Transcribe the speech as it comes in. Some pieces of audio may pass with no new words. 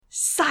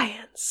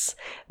science?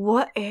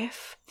 What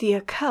if the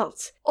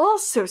occult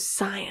also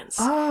science?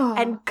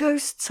 And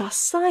ghosts are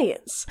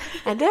science,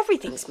 and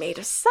everything's made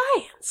of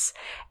science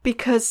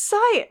because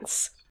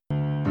science.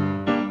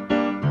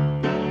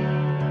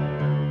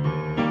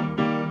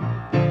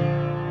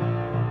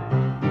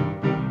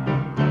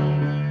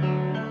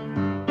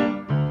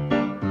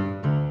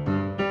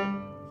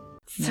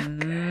 So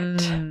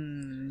good.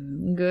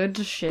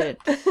 Good shit.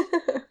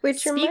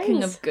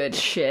 Speaking of good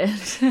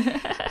shit.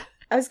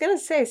 I was gonna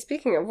say,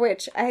 speaking of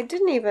which, I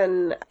didn't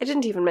even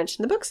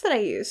mention the books that I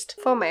used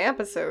for my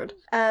episode.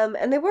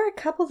 And there were a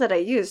couple that I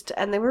used,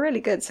 and they were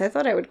really good, so I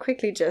thought I would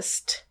quickly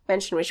just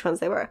mention which ones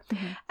they were.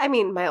 Mm-hmm. I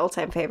mean, my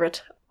all-time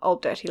favourite,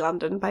 Old Dirty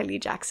London by Lee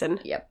Jackson.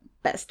 Yep.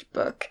 Best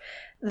book.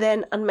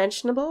 Then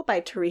Unmentionable by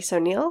Therese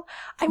O'Neill.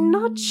 I'm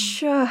not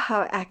sure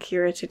how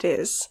accurate it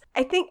is.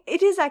 I think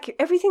it is accurate.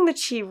 Everything that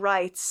she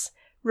writes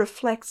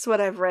reflects what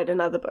I've read in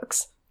other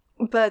books.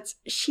 But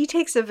she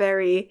takes a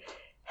very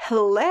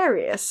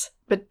hilarious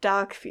but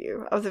dark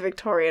view of the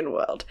Victorian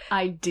world.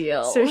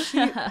 Ideal. So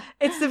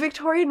it's the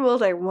Victorian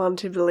world I want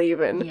to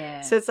believe in.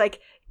 Yeah. So it's like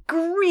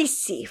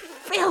greasy,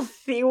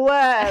 filthy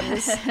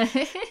worms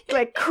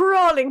like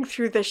crawling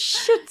through the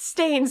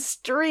shit-stained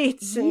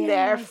streets in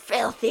their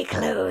filthy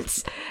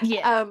clothes.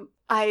 Yeah.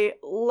 I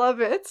love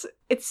it.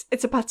 It's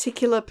a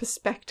particular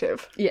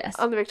perspective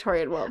on the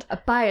Victorian world. A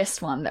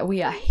biased one that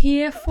we are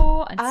here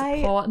for and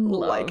support and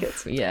love. Like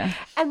it. Yeah.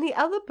 And the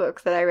other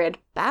book that I read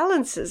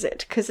balances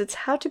it, because it's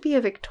How to Be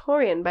a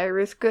Victorian by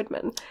Ruth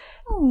Goodman.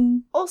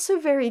 Also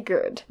very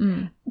good.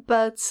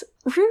 But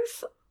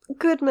Ruth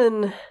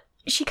Goodman,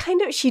 she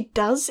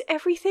does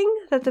everything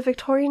that the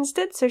Victorians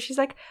did. So she's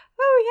like,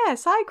 oh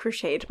yes, I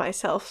crocheted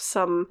myself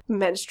some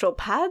menstrual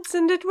pads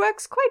and it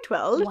works quite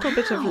well. A little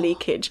bit of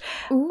leakage.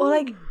 Ooh. Or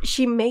like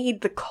she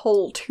made the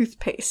Kohl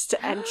toothpaste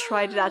and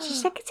tried it out.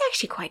 She's like, it's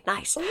actually quite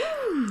nice.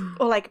 Ooh.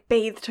 Or like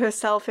bathed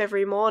herself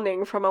every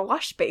morning from a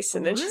wash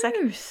basin. And she's like,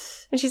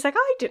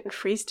 I didn't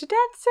freeze to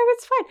death, so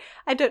it's fine.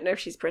 I don't know if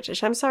she's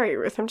British. I'm sorry,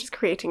 Ruth. I'm just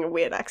creating a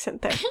weird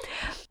accent there.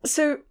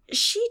 So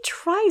she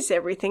tries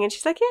everything and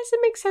she's like, yes, it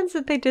makes sense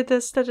that they did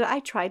this. I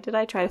tried it.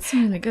 It's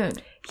really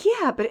good.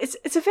 Yeah, but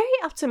it's a very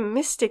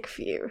optimistic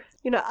view.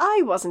 You know,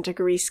 I wasn't a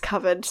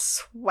grease-covered,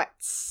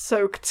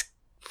 sweat-soaked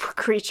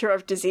creature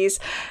of disease.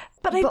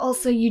 But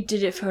also you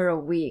did it for a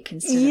week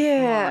instead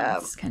of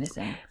months, kind of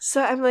thing.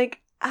 So I'm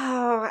like,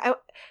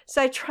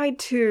 so I tried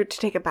to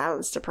take a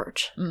balanced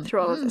approach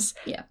through all of this.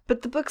 Yeah.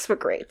 But the books were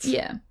great.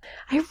 Yeah.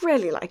 I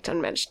really liked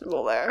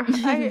Unmentionable though.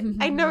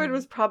 I know it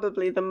was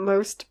probably the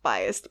most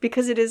biased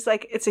because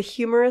it's a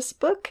humorous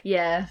book.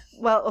 Yeah.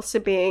 While also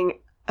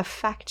being a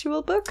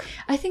factual book.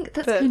 I think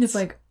that's kind of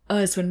like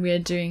us when we're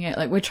doing it.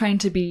 Like, we're trying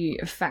to be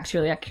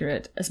factually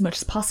accurate as much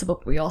as possible,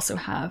 but we also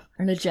have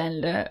an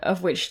agenda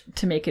of which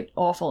to make it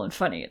awful and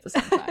funny at the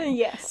same time.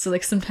 Yes. So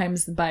like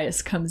sometimes the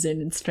bias comes in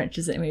and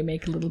stretches it and we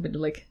make a little bit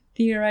of like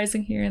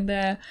theorizing here and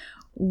there,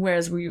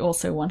 whereas we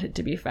also want it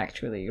to be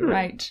factually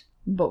right,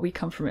 but we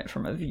come from it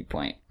from a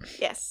viewpoint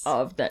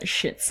of that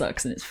shit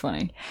sucks and it's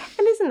funny.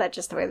 And isn't that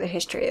just the way the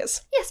history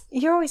is? Yes.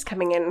 You're always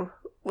coming in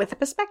with a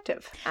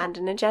perspective and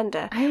an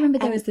agenda. I remember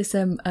there was this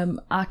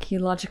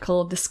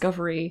archaeological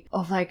discovery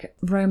of like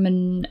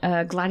Roman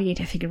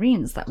gladiator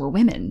figurines that were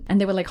women,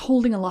 and they were like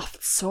holding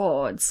aloft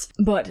swords,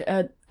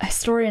 but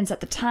historians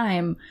at the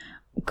time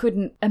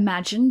couldn't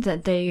imagine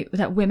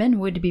that women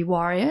would be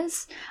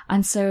warriors,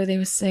 and so they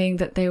were saying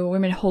that they were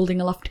women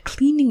holding aloft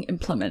cleaning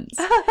implements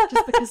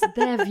just because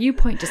their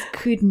viewpoint just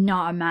could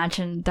not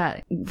imagine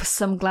that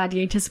some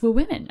gladiators were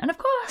women. And of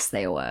course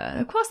they were.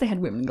 Of course they had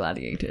women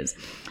gladiators.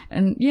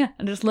 And yeah,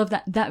 I just love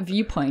that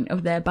viewpoint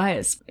of their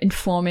bias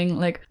informing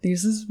like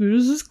this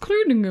is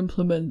cleaning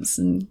implements,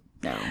 and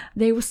no,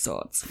 they were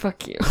swords.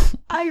 Fuck you.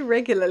 I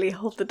regularly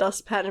hold the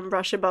dustpan and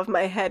brush above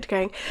my head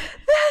going,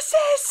 this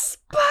is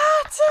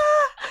Sparta!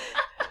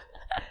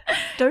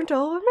 Don't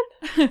all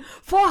women?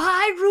 For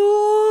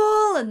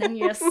Hyrule! And then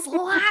you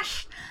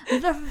slash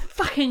the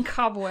fucking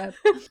cobweb.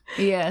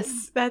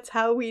 Yes. That's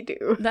how we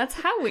do. That's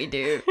how we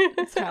do.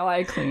 That's how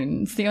I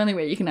clean. It's the only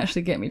way you can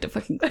actually get me to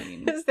fucking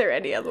clean. Is there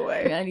any other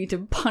way? I need to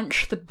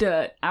punch the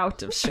dirt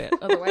out of shit.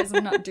 Otherwise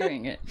I'm not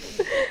doing it.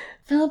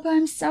 Philippa,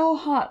 I'm so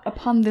hot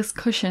upon this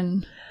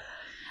cushion.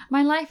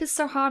 My life is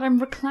so hard, I'm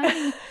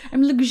reclining,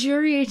 I'm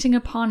luxuriating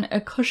upon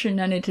a cushion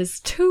and it is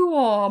too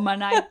warm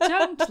and I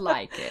don't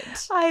like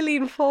it. I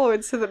lean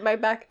forward so that my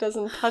back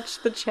doesn't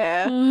touch the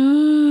chair.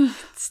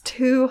 It's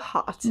too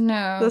hot.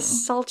 No. The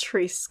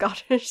sultry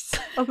Scottish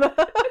summer.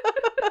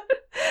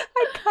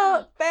 I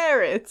can't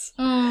bear it.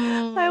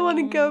 I want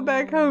to go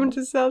back home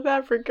to South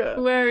Africa.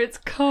 Where it's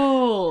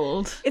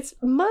cold. It's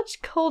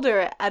much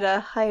colder at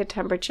a higher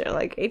temperature,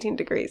 like 18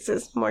 degrees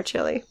is more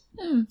chilly.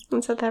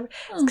 In South Africa.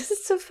 It's because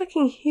it's so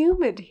fucking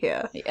humid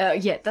here.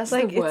 Yeah, that's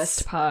like the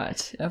worst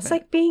part of it. It's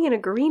like being in a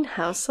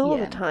greenhouse all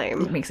the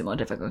time. It makes it more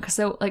difficult because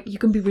you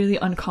can be really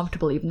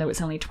uncomfortable even though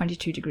it's only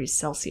 22 degrees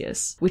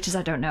Celsius, which is,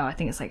 I don't know, I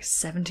think it's like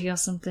 70 or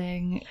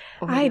something.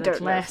 Or I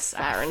don't like less. know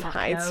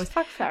Fahrenheit.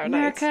 Fuck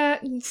Fahrenheit. America,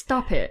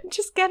 stop it.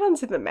 Just get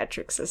onto the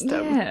metric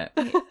system. Yeah.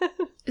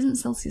 Isn't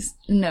Celsius?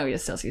 No,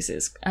 yes, Celsius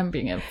is. I'm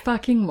being a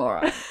fucking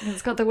moron.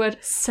 It's got the word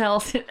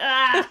Celsius.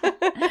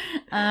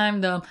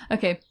 I'm dumb.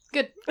 Okay,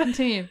 good.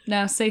 Continue.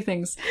 Now say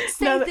things.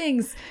 Say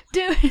things.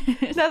 Do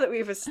it. Now that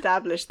we've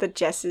established that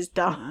Jess is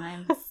dumb.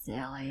 I'm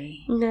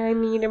silly. I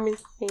made a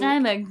mistake.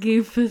 I'm a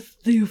goofus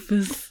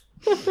doofus.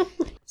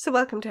 So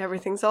welcome to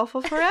Everything's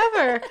Awful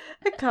Forever,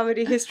 a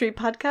comedy history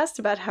podcast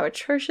about how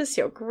atrocious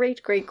your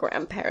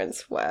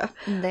great-great-grandparents were.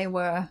 They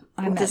were.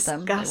 I met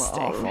them. They were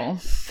awful.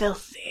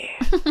 Filthy.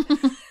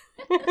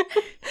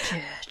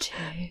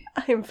 Dirty.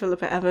 I'm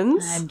Philippa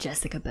Evans. I'm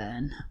Jessica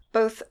Byrne.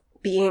 Both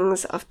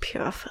beings of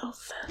pure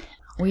filth.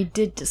 We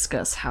did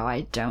discuss how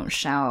I don't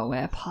shower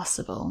where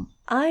possible.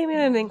 I'm in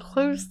an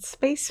enclosed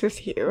space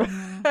with you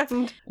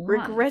and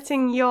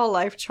regretting your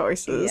life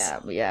choices.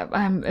 Yeah,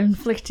 I'm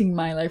inflicting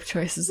my life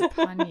choices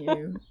upon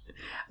you.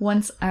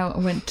 Once I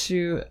went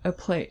to a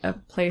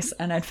place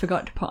and I'd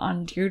forgot to put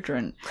on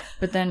deodorant.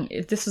 But then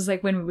this was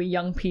like when we were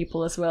young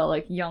people as well,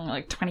 like young,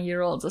 like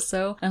 20-year-olds or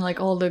so. And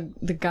like all the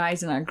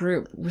guys in our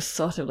group was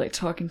sort of like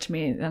talking to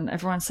me and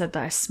everyone said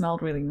that I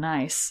smelled really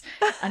nice.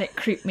 And it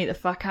creeped me the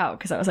fuck out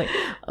because I was like,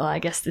 oh, I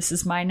guess this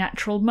is my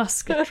natural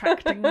musk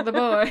attracting the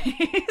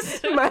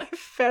boys. My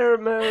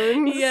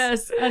pheromones.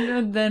 Yes.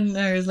 And then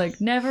I was like,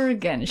 never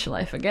again shall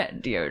I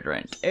forget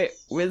deodorant. It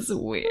was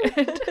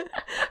weird.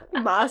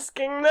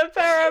 Masking the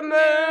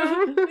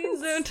pheromones.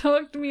 Please don't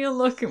talk to me or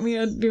look at me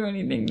or do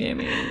anything near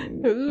me.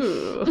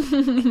 Ooh,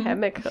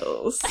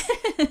 chemicals.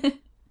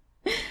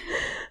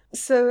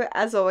 So,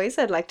 as always,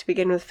 I'd like to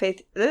begin with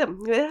faith. As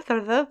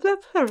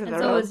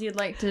always, you'd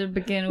like to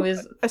begin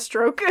with a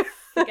stroke.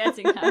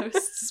 Forgetting how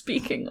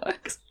speaking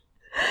works.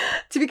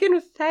 To begin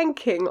with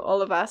thanking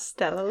all of our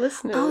stellar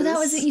listeners. Oh, that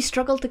was it. You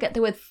struggled to get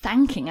the word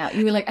thanking out.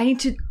 You were like, I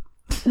need to...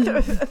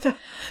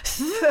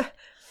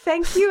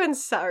 Thank you and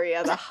sorry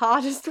are the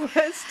hardest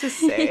words to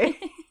say.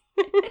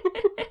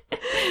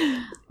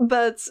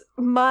 But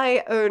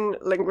my own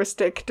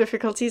linguistic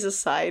difficulties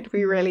aside,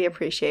 we really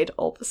appreciate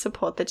all the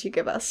support that you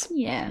give us.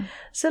 Yeah.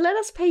 So let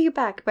us pay you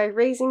back by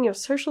raising your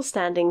social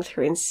standing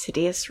through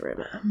insidious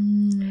rumor.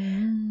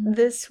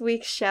 This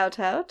week's shout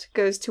out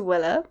goes to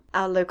Willa,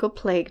 our local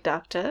plague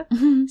doctor,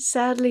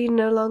 sadly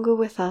no longer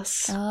with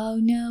us. Oh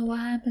no, what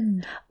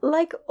happened?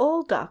 Like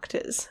all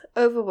doctors,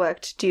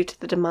 overworked due to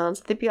the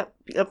demands of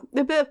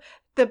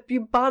the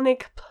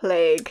bubonic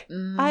plague.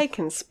 I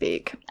can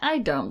speak. I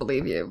don't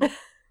believe you.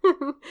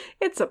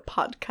 It's a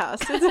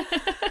podcast.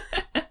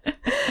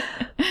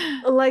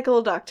 Like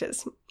all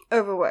doctors,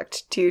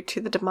 overworked due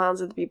to the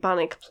demands of the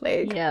bubonic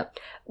plague. Yep.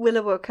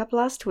 Willa woke up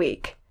last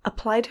week,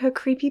 applied her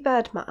creepy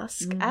bird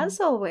mask,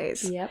 as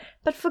always,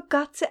 but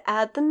forgot to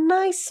add the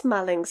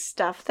nice-smelling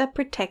stuff that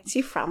protects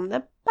you from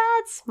the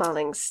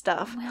bad-smelling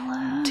stuff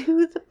Willa.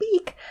 to the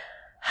beak.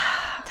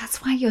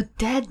 That's why you're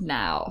dead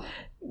now.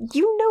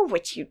 You know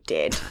what you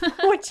did,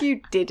 what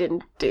you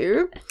didn't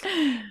do.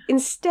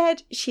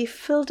 Instead, she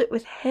filled it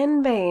with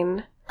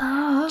henbane,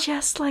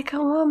 just like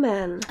a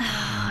woman.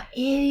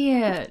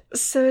 Idiot.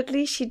 So at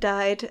least she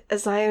died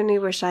as I only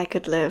wish I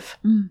could live.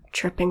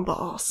 Tripping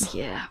balls.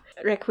 Yeah.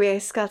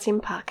 Requiescat in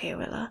pace,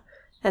 Willa.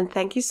 And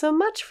thank you so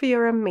much for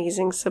your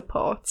amazing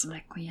support.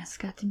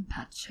 Requiescat in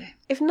pace.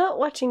 If not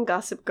watching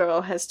Gossip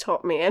Girl has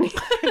taught me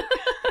anything...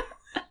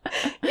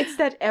 It's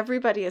that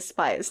everybody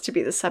aspires to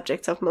be the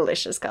subject of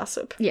malicious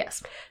gossip.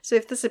 Yes. So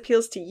if this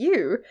appeals to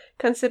you,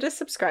 consider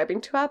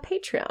subscribing to our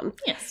Patreon.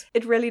 Yes.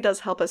 It really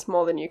does help us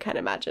more than you can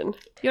imagine.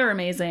 You're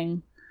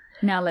amazing.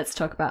 Now let's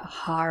talk about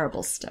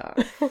horrible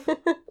stuff.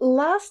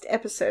 Last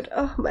episode,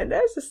 oh, my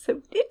nose is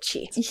so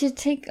itchy. You should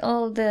take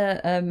all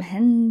the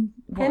henbane.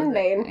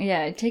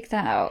 Yeah, take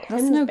that out.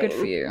 That's no good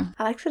for you.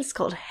 I like that it's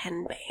called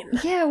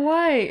henbane. Yeah,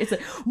 why? It's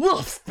like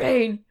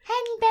wolfsbane.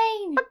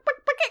 Henbane.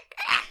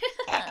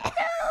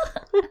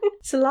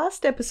 So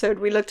last episode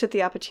we looked at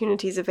the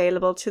opportunities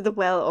available to the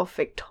well-off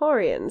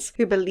Victorians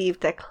who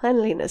believed that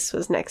cleanliness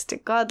was next to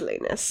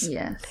godliness.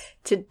 Yes.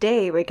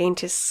 Today we're going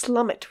to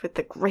slum it with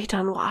the great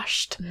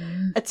unwashed,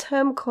 a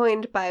term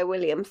coined by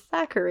William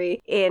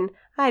Thackeray in,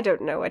 I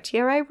don't know what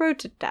year, I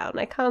wrote it down,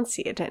 I can't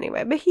see it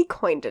anywhere, but he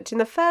coined it in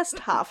the first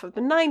half of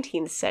the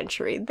 19th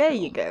century. There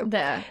you go.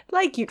 There.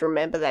 Like you'd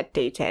remember that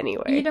date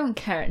anyway. You don't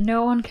care.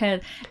 No one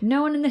cared.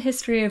 No one in the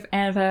history of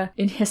ever,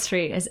 in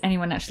history, has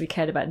anyone actually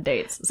cared about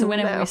dates. So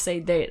whenever we say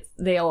dates,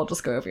 they all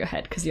just go over your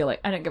head because you're like,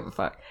 I don't give a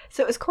fuck.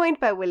 So it was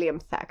coined by William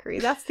Thackeray.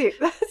 That's the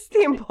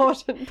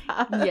important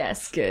part.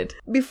 Yes, good.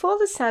 Before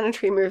the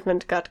sanitary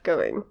movement got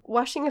going,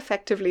 washing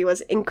effectively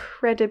was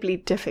incredibly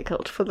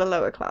difficult for the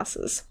lower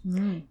classes.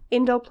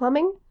 Indoor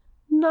plumbing?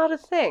 Not a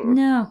thing.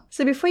 No.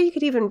 So before you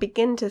could even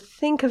begin to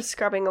think of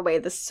scrubbing away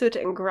the soot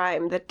and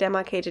grime that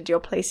demarcated your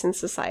place in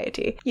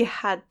society, you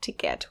had to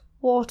get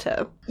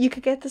water. You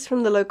could get this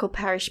from the local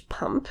parish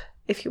pump,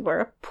 if you were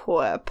a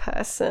poor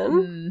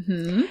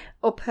person,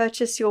 or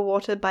purchase your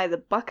water by the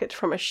bucket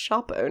from a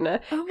shop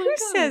owner who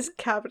says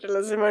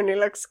capitalism only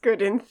looks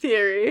good in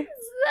theory.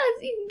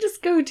 You can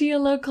just go to your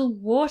local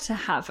water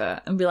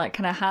haver and be like,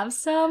 can I have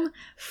some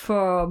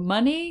for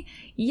money?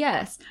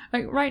 Yes.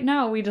 Like right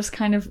now we just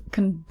kind of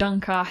can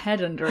dunk our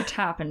head under a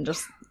tap and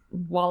just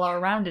wallow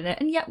around in it,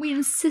 and yet we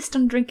insist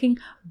on drinking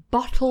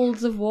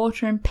bottles of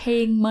water and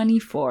paying money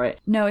for it.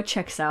 No, it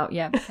checks out.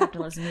 Yeah,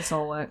 capitalism, this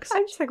all works.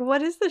 I'm just like,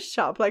 what is this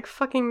shop? Like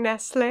fucking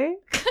Nestle?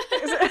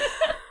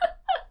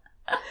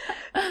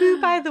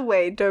 Who, by the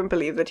way, don't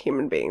believe that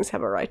human beings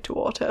have a right to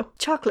water.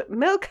 Chocolate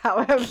milk,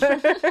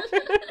 however.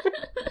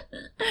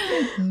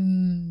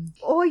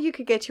 Or you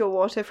could get your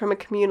water from a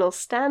communal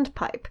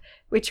standpipe,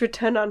 which would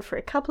turn on for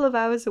a couple of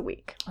hours a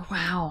week.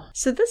 Wow.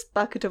 So this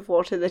bucket of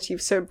water that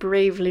you've so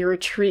bravely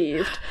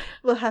retrieved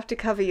will have to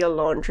cover your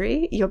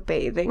laundry, your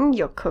bathing,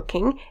 your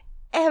cooking,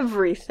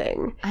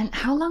 everything. And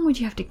how long would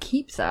you have to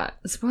keep that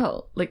as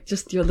well? Like,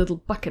 just your little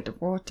bucket of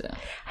water?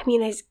 I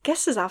mean, I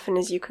guess as often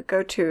as you could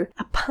go to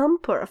a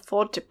pump or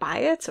afford to buy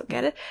it or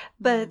get it,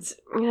 but,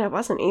 you know, it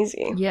wasn't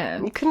easy.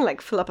 Yeah. You couldn't, like,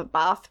 fill up a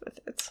bath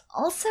with it.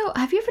 Also,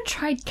 have you ever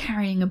tried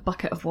carrying a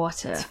bucket of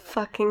water? It's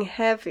fucking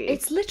heavy.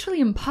 It's literally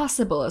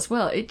impossible as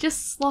well. It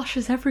just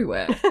sloshes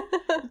everywhere.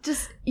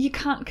 You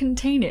can't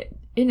contain it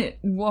in it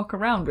and walk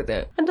around with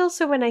it. And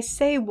also, when I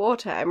say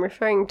water, I'm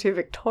referring to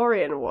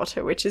Victorian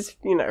water, which is,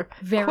 you know,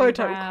 very quote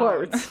brown.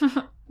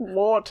 unquote,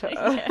 water.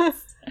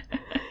 Yes.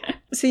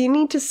 So you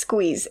need to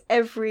squeeze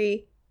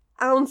every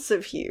ounce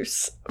of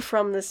use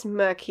from this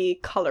murky,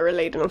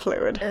 cholera-laden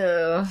fluid.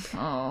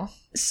 Oh.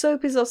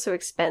 Soap is also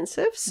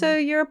expensive, so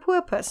you're a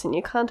poor person.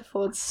 You can't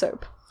afford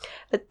soap.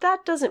 But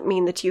that doesn't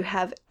mean that you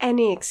have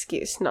any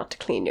excuse not to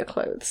clean your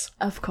clothes.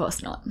 Of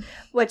course not.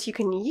 What you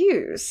can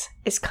use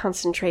is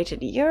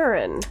concentrated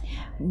urine.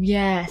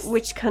 Yes.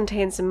 Which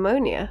contains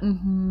ammonia.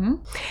 Mm-hmm.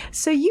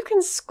 So you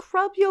can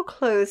scrub your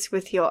clothes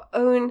with your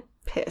own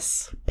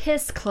piss.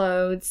 Piss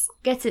clothes.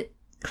 Get it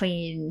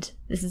cleaned.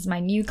 This is my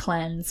new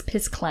cleanse.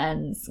 Piss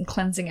cleanse. I'm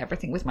cleansing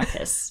everything with my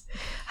piss.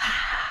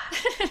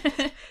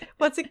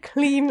 What's a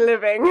clean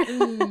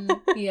living?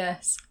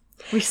 Yes.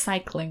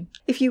 Recycling.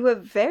 If you were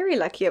very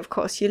lucky, of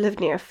course, you lived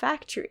near a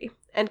factory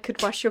and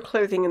could wash your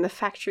clothing in the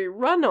factory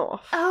runoff.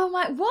 Oh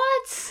my,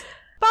 what?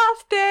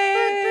 Bath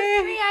day!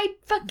 The three-eyed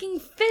fucking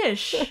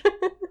fish.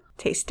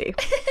 Tasty.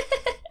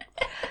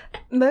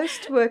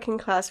 Most working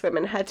class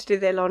women had to do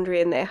their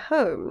laundry in their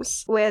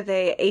homes, where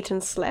they ate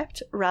and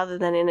slept, rather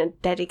than in a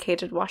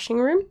dedicated washing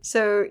room.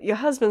 So your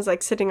husband's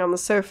like sitting on the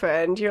sofa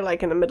and you're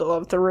like in the middle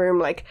of the room,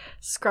 like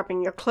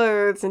scrubbing your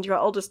clothes, and your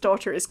oldest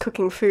daughter is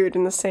cooking food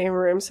in the same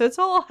room. So it's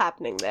all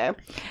happening there.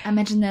 I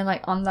imagine they're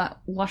like on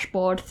that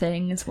washboard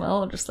thing as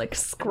well, just like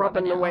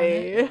scrubbing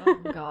away.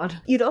 Oh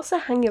god. You'd also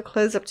hang your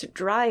clothes up to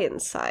dry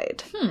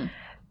inside.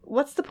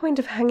 What's the point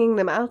of hanging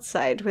them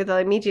outside where they'll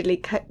immediately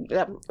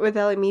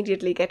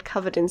get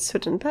covered in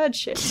soot and bird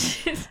shit?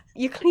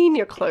 You clean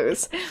your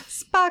clothes,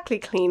 sparkly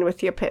clean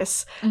with your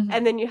piss,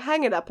 and then you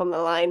hang it up on the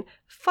line.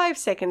 5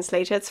 seconds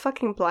later, it's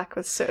fucking black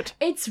with soot.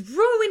 It's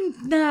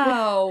ruined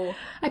now.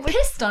 I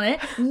pissed on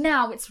it.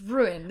 Now it's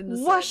ruined. In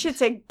the Wash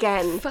it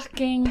again.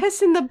 Fucking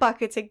piss in the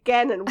bucket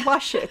again and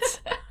wash it.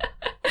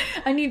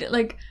 I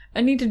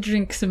need to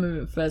drink some of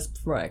it first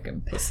before I can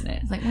piss in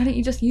it. It's like, why don't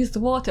you just use the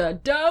water?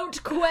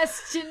 Don't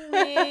question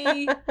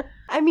me.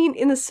 I mean,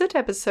 in the soot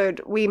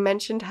episode, we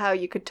mentioned how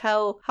you could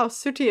tell how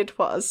sooty it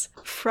was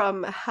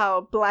from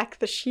how black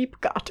the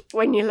sheep got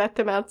when you let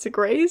them out to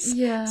graze.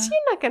 Yeah. So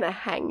you're not going to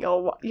hang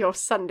your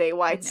Sunday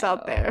whites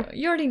out there.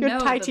 You already your know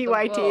tighty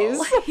whities.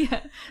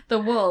 Yeah, the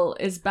wool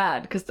is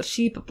bad because the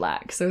sheep are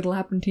black, so it'll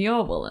happen to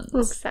your woolens.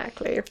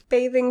 Exactly.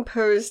 Bathing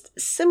posed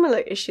similar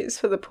issues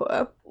for the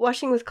poor.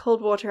 Washing with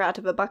cold water out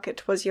of a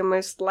bucket was your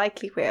most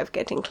likely way of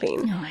getting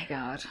clean. Oh my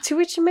god. To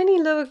which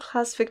many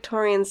lower-class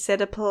Victorians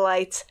said a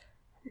polite,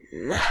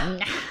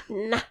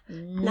 nah,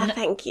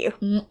 thank you.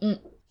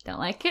 Don't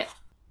like it.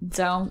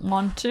 Don't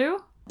want to.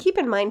 Keep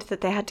in mind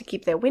that they had to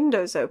keep their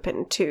windows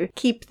open to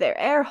keep their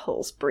air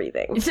holes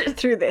breathing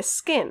through their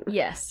skin.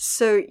 Yes.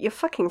 So you're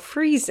fucking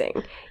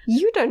freezing.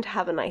 You don't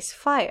have a nice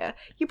fire.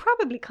 You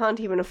probably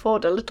can't even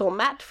afford a little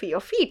mat for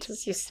your feet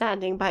as you're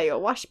standing by your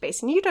wash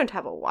basin. You don't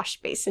have a wash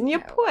basin. You're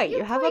poor.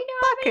 You have a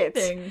bucket.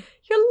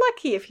 You're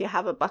lucky if you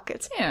have a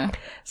bucket. Yeah.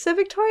 So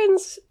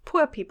Victorians,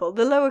 poor people,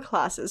 the lower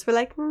classes, were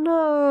like,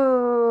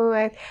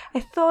 no, I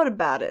thought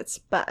about it,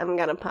 but I'm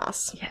gonna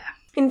pass. Yeah.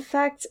 In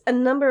fact, a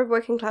number of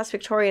working class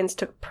Victorians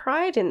took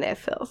pride in their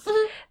filth.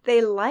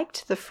 They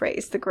liked the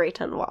phrase the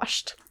Great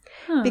Unwashed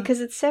because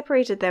it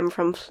separated them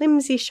from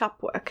flimsy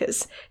shop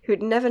workers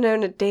who'd never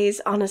known a day's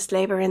honest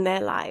labour in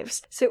their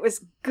lives. So it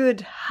was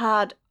good,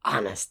 hard,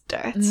 honest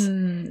dirt.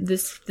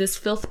 This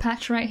filth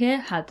patch right here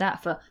had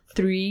that for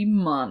 3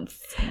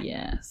 months.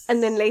 Yes.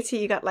 And then later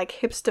you got like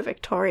hipster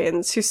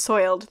Victorians who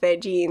soiled their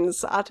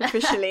jeans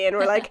artificially and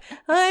were like,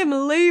 I'm a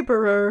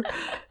labourer.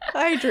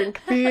 I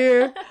drink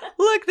beer.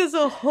 Look, there's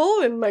a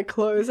hole in my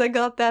clothes. I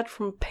got that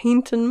from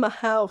painting my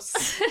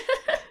house.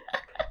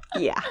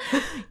 Yeah.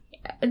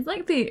 It's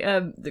like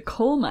the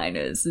coal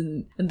miners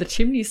and the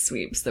chimney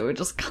sweeps that were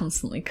just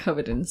constantly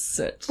covered in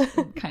soot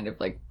and kind of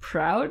like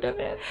proud of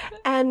it.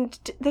 And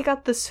they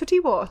got the sooty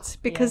warts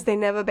because they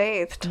never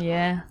bathed.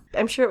 Yeah.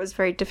 I'm sure it was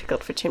very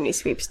difficult for chimney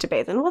sweeps to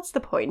bathe. And what's the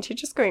point? You're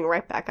just going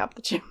right back up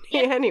the chimney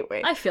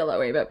anyway. I feel that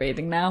way about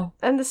bathing now.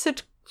 And the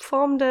soot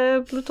formed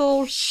a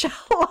little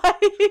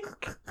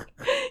shell-like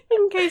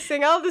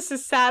encasing. Oh, this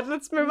is sad.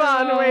 Let's move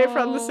on away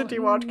from the city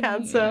ward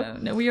cancer.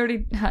 No, we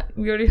already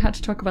had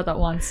to talk about that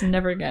once, and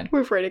never again.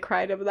 We've already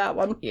cried over that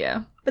one.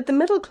 Yeah. But the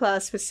middle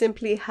class was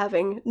simply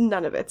having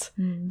none of it.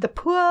 The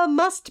poor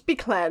must be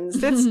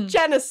cleansed. It's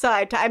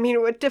genocide. I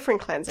mean, with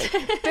different cleansing.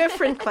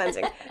 Different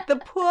cleansing. The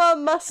poor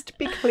must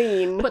be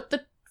clean. Put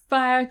the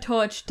fire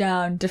torch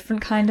down.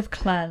 Different kind of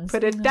cleanse.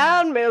 Put it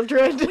down,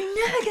 Mildred. We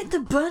never get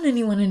to burn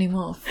anyone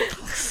anymore. For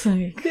fuck's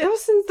sake. Ever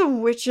since the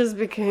witches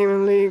became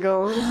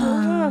illegal,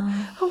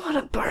 I want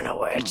to burn a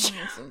witch.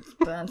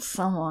 Burn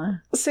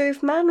someone. So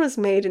if man was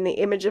made in the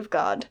image of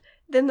God,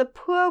 then the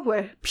poor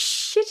were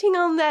shitting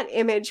on that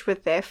image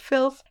with their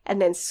filth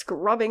and then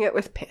scrubbing it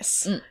with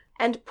piss.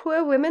 And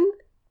poor women,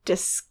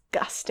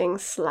 disgusting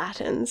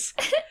slatterns.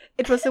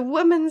 It was a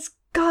woman's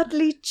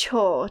godly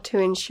chore to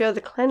ensure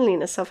the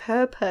cleanliness of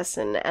her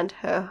person and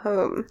her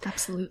home.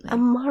 Absolutely. A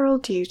moral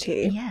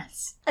duty.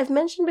 Yes. I've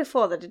mentioned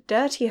before that a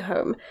dirty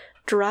home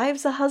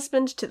drives a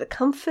husband to the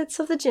comforts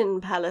of the gin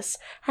palace,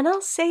 and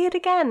I'll say it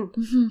again.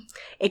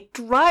 It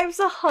drives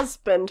a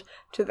husband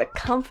to the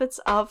comforts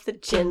of the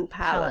gin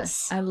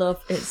palace. I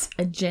love it's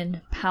a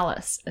gin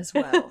palace as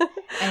well.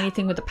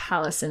 Anything with a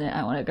palace in it,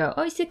 I want to go,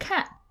 oh, it's a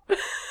cat.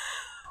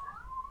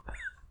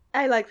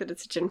 I like that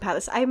it's a gin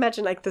palace. I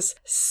imagine like this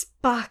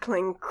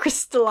sparkling,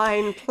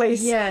 crystalline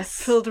place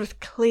filled with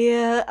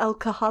clear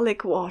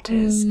alcoholic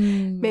waters.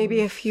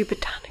 Maybe a few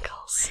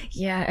botanicals.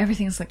 Yeah,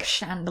 everything's like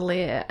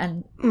chandelier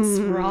and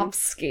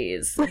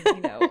Swarovskis,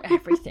 and,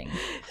 everything.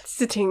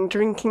 Sitting,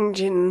 drinking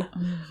gin.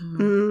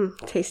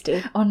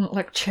 Tasty. On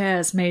like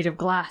chairs made of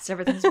glass.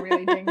 Everything's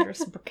really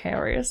dangerous and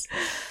precarious.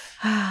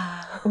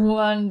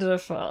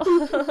 Wonderful.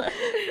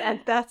 And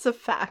that's a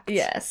fact.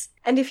 Yes.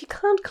 And if you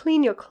can't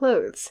clean your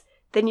clothes,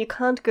 then you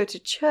can't go to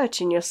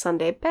church in your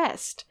Sunday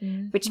best,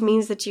 which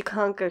means that you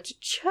can't go to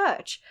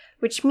church,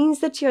 which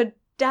means that you're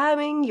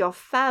damning your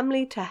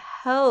family to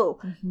hell,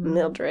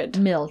 Mildred.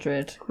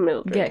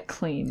 Get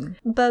clean.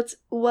 But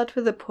what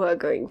were the poor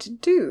going to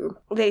do?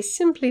 They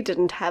simply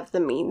didn't have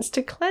the means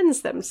to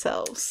cleanse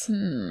themselves.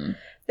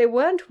 They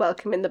weren't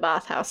welcome in the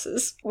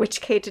bathhouses,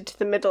 which catered to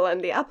the middle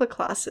and the upper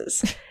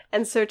classes,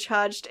 and so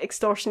charged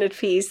extortionate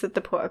fees that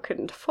the poor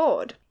couldn't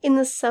afford. In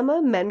the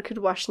summer, men could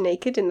wash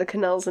naked in the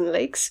canals and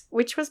lakes,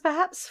 which was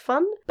perhaps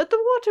fun, but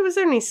the water was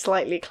only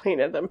slightly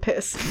cleaner than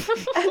piss,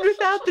 and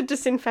without the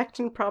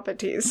disinfectant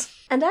properties.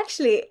 And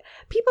actually,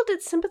 people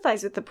did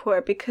sympathize with the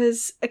poor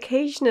because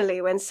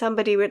occasionally when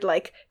somebody would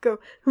go,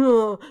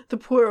 oh, the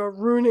poor are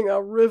ruining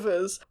our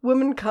rivers,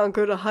 women can't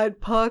go to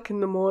Hyde Park in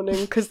the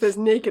morning because there's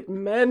naked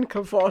men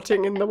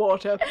cavorting in the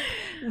water,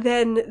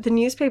 then the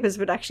newspapers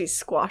would actually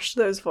squash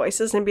those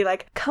voices and be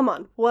like, come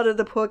on, what are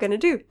the poor going to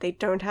do? They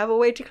don't have a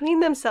way to clean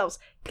themselves.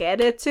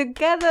 Get it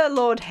together,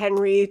 Lord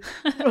Henry.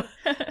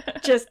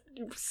 Just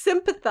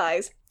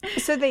sympathize.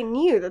 So they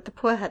knew that the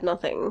poor had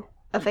nothing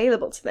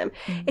available to them.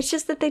 It's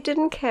just that they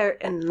didn't care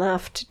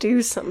enough to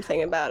do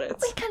something about it.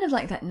 We kind of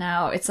like that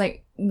now. It's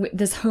like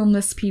there's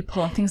homeless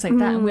people and things like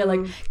that, and we're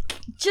like,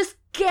 just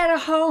get a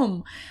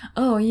home.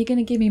 Oh, are you going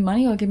to give me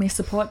money or give me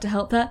support to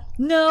help that?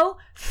 No,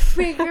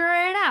 figure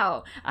it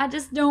out. I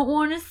just don't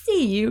want to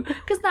see you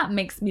because that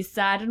makes me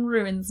sad and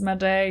ruins my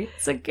day.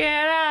 So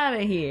get out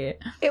of here.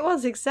 It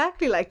was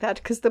exactly like that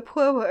because the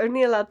poor were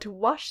only allowed to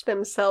wash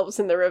themselves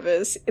in the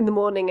rivers in the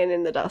morning and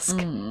in the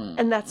dusk.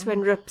 And that's when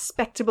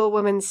respectable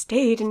women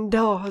stayed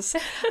indoors,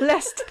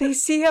 lest they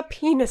see a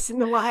penis in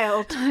the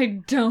wild.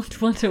 I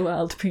don't want a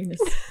wild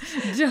penis.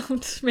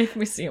 Don't make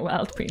me see a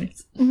wild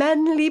penis.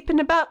 Men leaping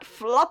about,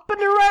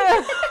 flopping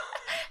around.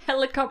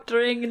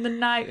 Helicoptering in the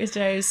night, which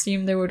I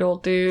assume they would all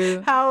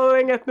do.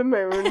 Howling at the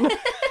moon.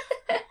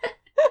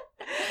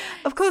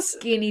 Of course,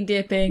 skinny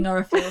dipping or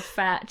if they were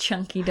fat,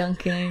 chunky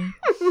dunking.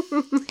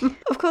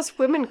 Of course,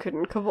 women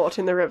couldn't cavort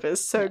in the rivers,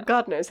 so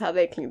God knows how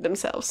they cleaned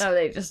themselves. Oh,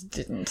 they just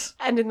didn't.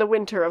 And in the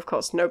winter, of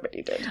course,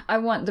 nobody did. I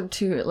want them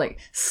to,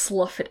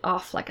 slough it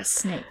off like a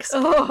snake.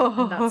 Oh.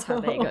 And that's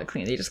how they got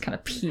clean. They just kind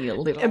of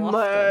peeled it Emerge.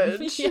 off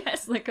them.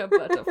 Yes, like a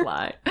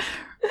butterfly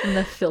from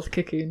the filth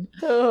cocoon.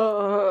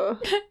 Oh.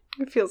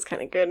 It feels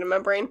kind of good in my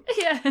brain.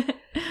 Yeah.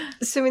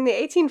 So in the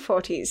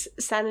 1840s,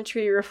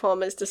 sanitary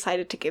reformers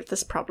decided to give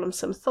this problem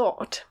some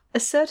thought. A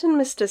certain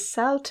Mr.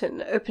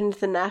 Salton opened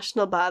the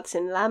National Baths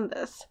in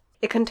Lambeth.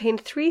 It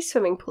contained 3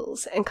 swimming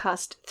pools and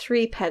cost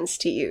 3 pence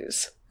to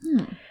use.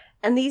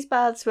 And these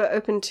baths were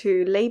open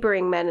to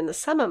labouring men in the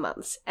summer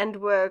months and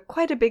were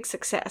quite a big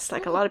success.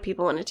 A lot of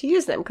people wanted to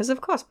use them because, of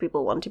course,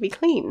 people want to be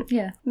clean.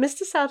 Yeah.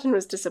 Mr. Salton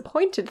was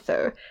disappointed,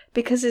 though,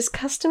 because his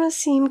customers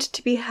seemed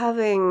to be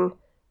having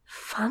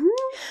fun?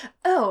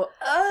 They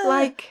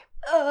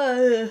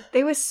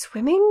were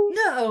swimming?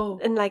 No!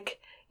 And,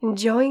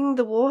 enjoying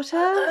the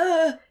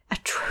water?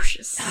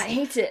 Atrocious. I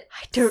hate it.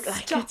 I don't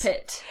like it. Stop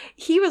it.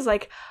 He was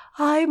like,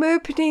 I'm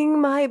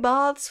opening my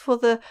baths for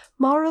the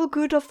moral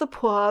good of the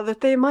poor, that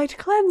they might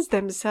cleanse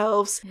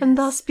themselves, and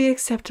thus be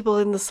acceptable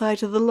in the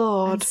sight of the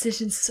Lord. And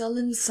sit in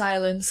sullen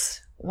silence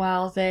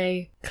while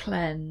they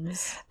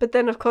cleanse. But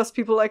then, of course,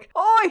 people are like,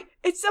 oi,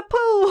 it's a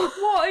pool!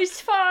 What is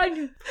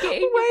fun? Get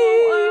in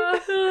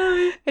Wait.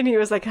 the water! And he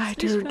was like, I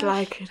don't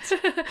like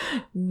it.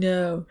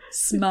 No,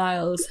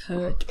 smiles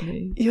hurt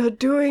me. You're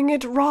doing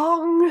it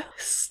wrong.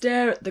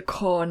 Stare at the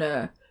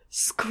corner.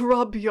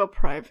 Scrub your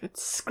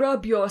privates.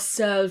 Scrub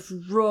yourself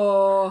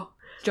raw.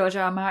 George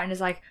R. R. Martin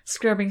is like,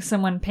 scrubbing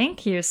someone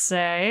pink, you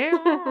say?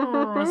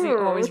 As he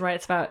always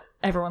writes about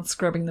everyone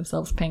scrubbing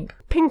themselves pink.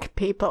 Pink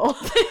people.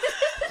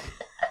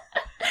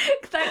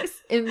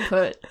 Thanks,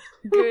 input.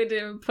 Good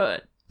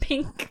input.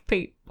 Pink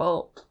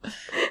people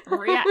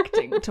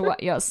reacting to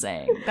what you're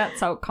saying. That's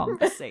how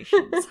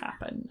conversations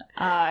happen.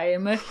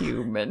 I'm a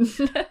human.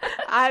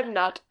 I'm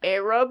not a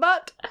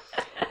robot.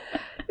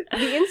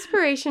 The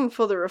inspiration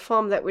for the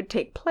reform that would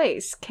take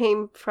place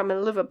came from a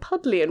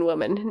Liverpudlian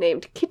woman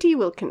named Kitty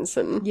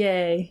Wilkinson.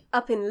 Yay.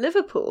 Up in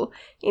Liverpool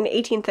in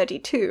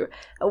 1832,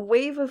 a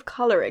wave of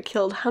cholera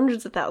killed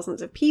hundreds of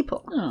thousands of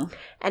people. Oh.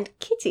 And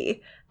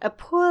Kitty, a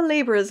poor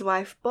labourer's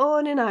wife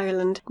born in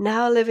Ireland,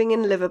 now living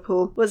in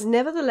Liverpool, was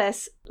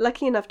nevertheless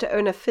lucky enough to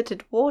own a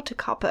fitted water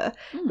copper,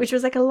 which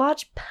was like a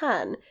large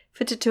pan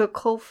fitted to a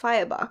coal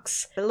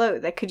firebox below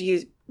that could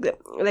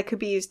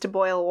be used to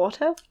boil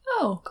water.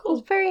 Oh, It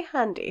was cool. very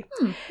handy.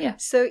 Yeah.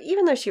 So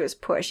even though she was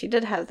poor, she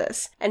did have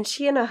this. And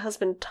she and her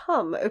husband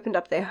Tom opened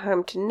up their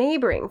home to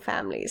neighbouring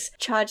families,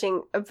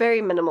 charging a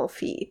very minimal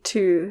fee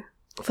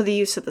for the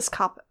use of this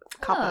copper.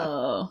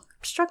 Oh.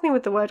 I'm struggling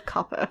with the word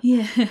copper.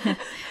 Yeah.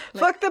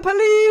 Fuck the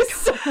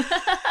police!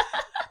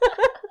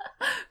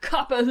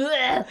 Copper.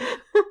 bleh.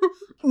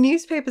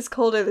 Newspapers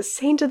called her the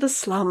saint of the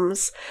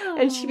slums,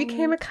 and she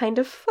became a kind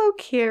of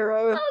folk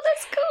hero. Oh,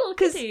 that's cool,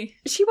 Because Kitty.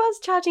 she was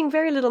charging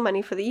very little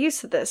money for the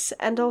use of this,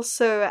 and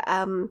also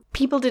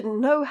people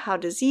didn't know how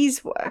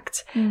disease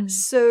worked.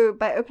 So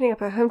by opening up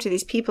her home to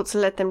these people to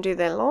let them do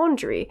their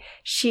laundry,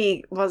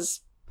 she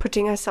was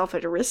putting herself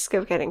at risk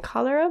of getting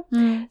cholera.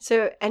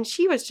 So, and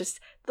she was just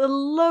the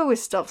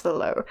lowest of the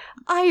low.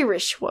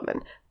 Irish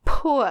woman,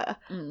 poor,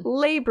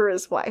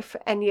 labourer's wife,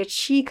 and yet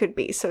she could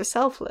be so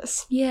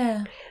selfless.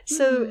 Yeah.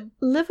 So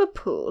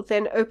Liverpool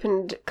then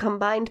opened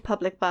combined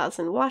public baths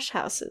and wash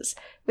houses,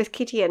 with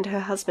Kitty and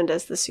her husband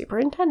as the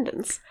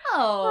superintendents.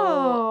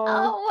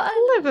 Oh,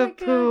 what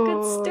Liverpool. Like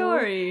a good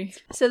story.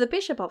 So the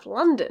Bishop of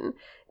London,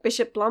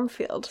 Bishop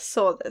Blomfield,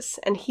 saw this,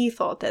 and he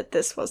thought that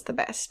this was the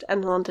best,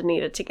 and London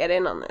needed to get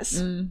in on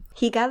this.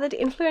 He gathered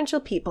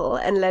influential people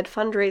and led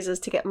fundraisers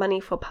to get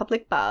money for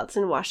public baths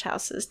and wash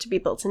houses to be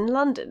built in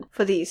London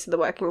for the use of the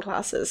working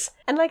classes.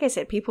 And like I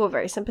said, people were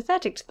very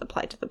sympathetic to the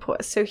plight of the poor,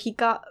 so he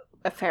got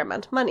a fair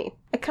amount of money.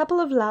 A couple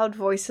of loud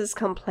voices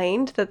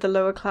complained that the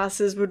lower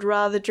classes would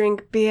rather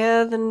drink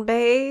beer than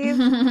bathe,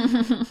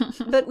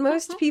 but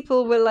most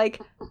people were like,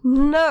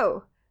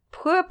 no,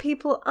 poor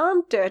people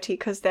aren't dirty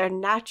because they're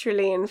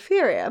naturally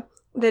inferior.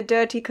 They're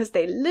dirty because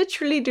they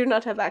literally do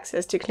not have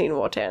access to clean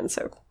water and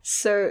soap.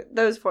 So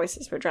those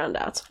voices were drowned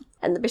out.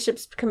 And the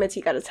Bishop's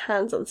Committee got its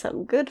hands on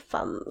some good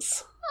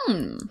funds.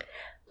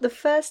 The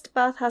first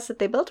bathhouse that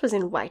they built was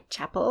in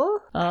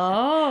Whitechapel.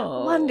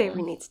 Oh. One day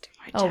we need to do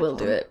Whitechapel. Oh, we'll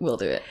do it. We'll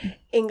do it.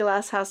 In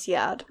Glasshouse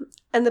Yard.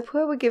 And the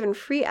poor were given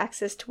free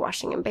access to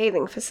washing and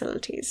bathing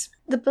facilities.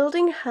 The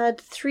building had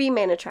 3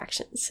 main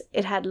attractions.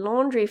 It had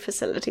laundry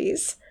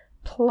facilities,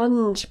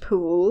 plunge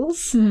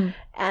pools,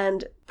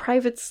 and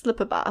private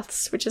slipper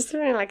baths, which is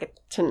sort of like a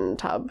tin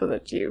tub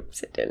that you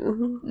sit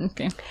in.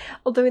 Okay.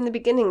 Although in the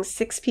beginning,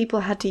 6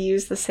 people had to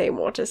use the same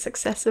water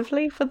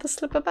successively for the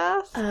slipper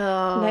bath. Oh.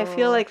 And I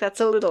feel like that's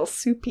a little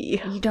soupy.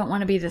 You don't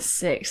want to be the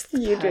 6th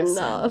You do person.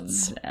 not.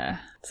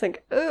 It's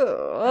like,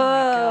 oh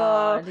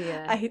my God,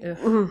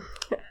 yeah.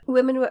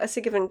 Women were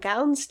also given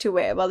gowns to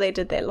wear while they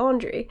did their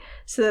laundry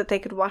so that they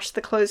could wash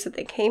the clothes that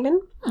they came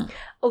in.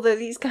 Although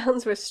these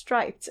gowns were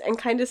striped and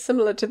kind of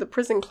similar to the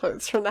prison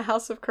clothes from the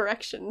House of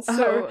Corrections.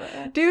 So,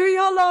 do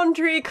your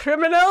laundry,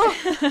 criminal!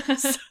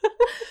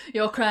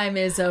 Your crime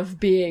is of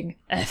being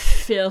a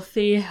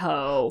filthy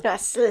hoe. A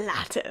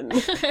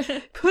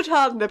slattern. Put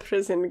on the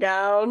prison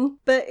gown.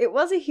 But it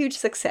was a huge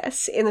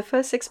success. In the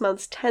first 6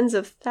 months, tens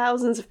of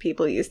thousands of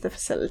people used the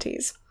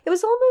facilities. It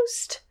was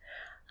almost,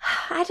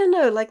 I don't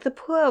know, like the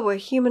poor were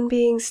human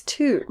beings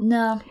too.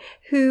 No.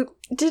 Who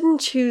didn't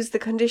choose the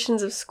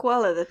conditions of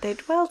squalor that they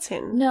dwelt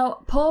in.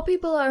 No, poor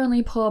people are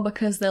only poor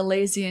because they're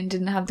lazy and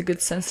didn't have the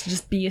good sense to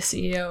just be a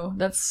CEO.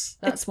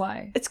 That's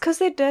why. It's because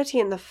they're dirty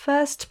in the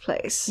first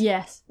place.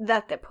 Yes.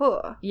 That they're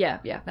poor. Yeah,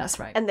 that's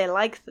right. And they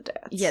like the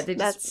dirt. Yeah, they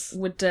just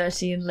were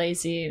dirty and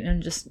lazy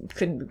and just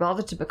couldn't be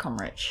bothered to become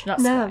rich.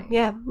 That's why.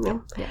 Yeah. Yeah.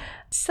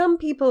 Some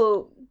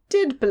people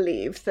did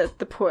believe that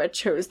the poor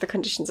chose the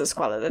conditions of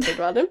squalor that they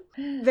dwelt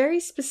in.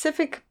 Very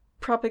specific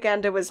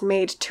propaganda was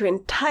made to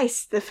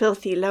entice the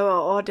filthy lower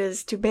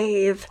orders to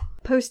bathe.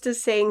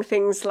 Posters saying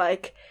things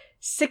like,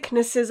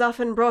 sickness is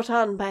often brought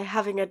on by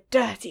having a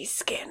dirty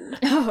skin.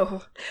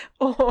 Oh.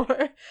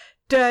 Or,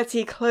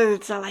 dirty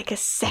clothes are like a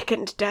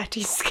second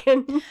dirty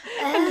skin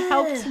and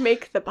help to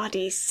make the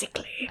body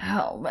sickly.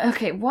 Oh,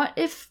 okay, what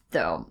if,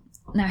 though,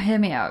 now hear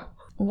me out,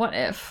 what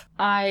if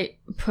I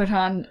put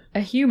on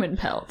a human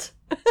pelt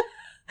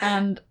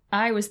And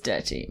I was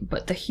dirty,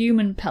 but the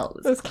human pelt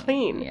was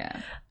clean.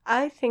 Yeah.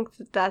 I think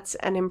that that's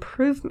an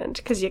improvement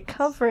because you're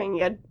covering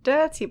your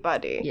dirty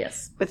body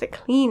Yes. with a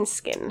clean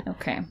skin.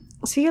 Okay.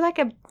 So you're like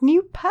a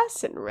new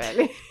person,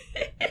 really.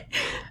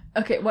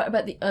 Okay, what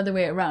about the other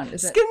way around?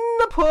 Is Skin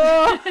the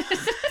poor!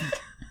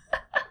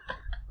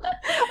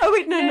 Oh,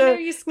 wait, no,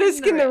 you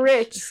skin the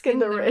rich. Skin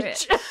the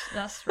rich.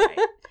 That's right.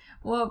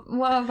 Well,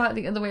 what about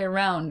the other way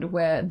around,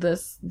 where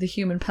the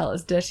human pelt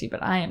is dirty,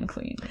 but I am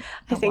clean?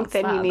 I think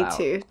then you need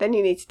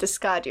to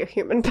discard your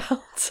human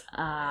pelt.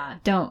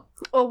 Don't.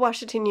 Or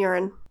wash it in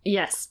urine.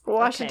 Yes.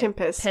 Wash it in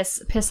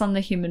piss. Piss on the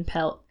human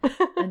pelt,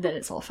 and then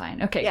it's all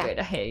fine. Okay, Yeah. good.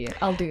 I hear you.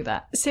 I'll do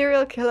that.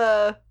 Serial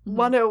killer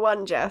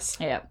 101, Jess.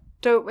 Yeah.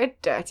 Don't wear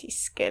dirty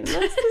skin.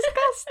 That's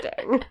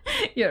disgusting.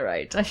 You're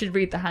right. I should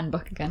read the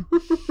handbook again.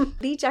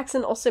 Lee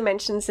Jackson also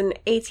mentions an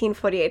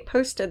 1848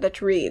 poster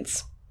that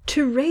reads,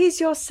 "To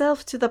raise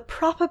yourself to the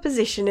proper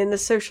position in the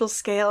social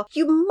scale,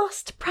 you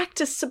must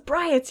practice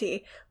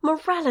sobriety,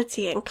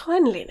 morality, and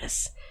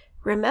cleanliness.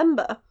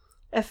 Remember,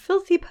 a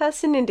filthy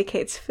person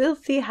indicates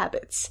filthy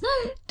habits.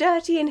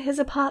 Dirty in his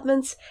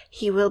apartments,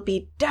 he will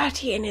be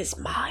dirty in his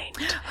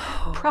mind.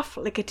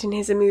 Profligate in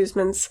his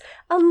amusements,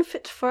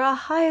 unfit for a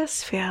higher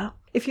sphere.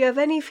 If you have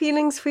any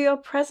feelings for your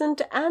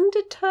present and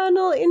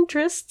eternal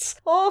interests,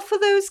 or for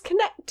those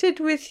connected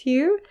with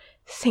you,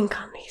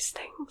 think on these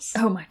things."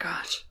 Oh my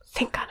gosh.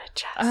 Think on it,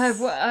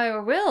 Jess. I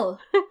will.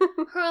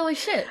 Holy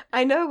shit.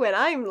 I know when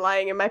I'm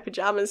lying in my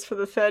pajamas for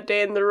the third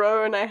day in the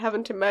row and I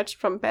haven't emerged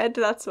from bed,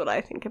 that's what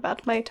I think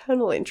about my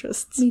eternal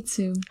interests. Me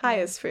too.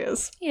 Higher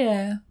spheres.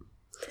 Yeah.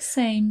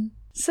 Same.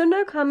 So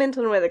no comment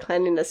on whether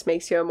cleanliness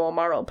makes you a more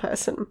moral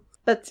person.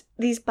 But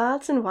these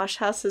baths and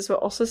washhouses were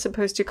also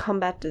supposed to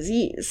combat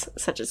disease,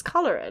 such as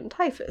cholera and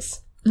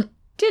typhus.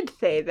 Did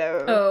they,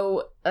 though?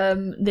 Oh,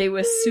 they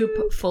were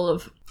soup full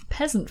of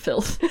peasant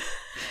filth.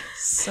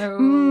 So...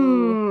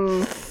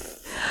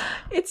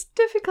 It's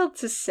difficult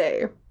to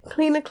say.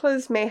 Cleaner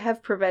clothes may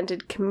have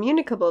prevented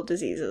communicable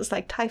diseases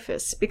like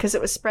typhus because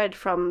it was spread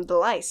from the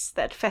lice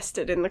that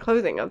festered in the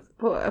clothing of the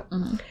poor.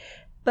 Mm-hmm.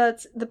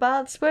 But the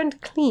baths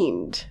weren't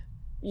cleaned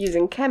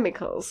using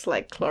chemicals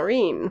like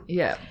chlorine.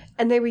 Yeah.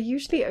 And they were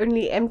usually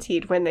only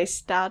emptied when they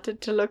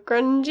started to look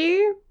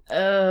grungy.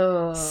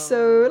 Oh.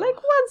 So, like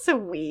once a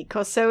week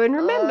or so. And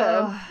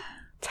remember,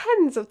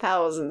 tens of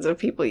thousands of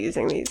people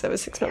using these over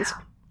 6 months.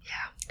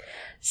 Yeah.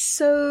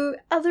 So,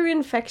 other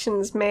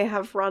infections may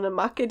have run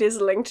amok. It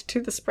is linked to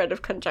the spread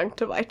of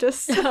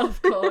conjunctivitis. Of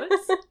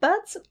course.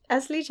 But,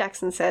 as Lee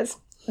Jackson says,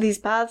 these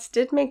baths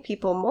did make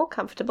people more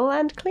comfortable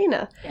and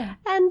cleaner. Yeah.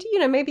 And,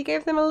 maybe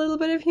gave them a little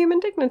bit of human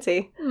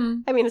dignity.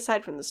 I mean,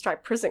 aside from the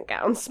striped prison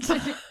gowns.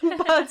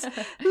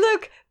 But,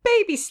 look,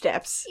 baby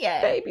steps.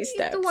 Yeah. Baby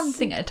steps. The one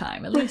thing at a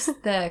time. At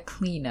least they're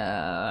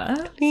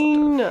cleaner.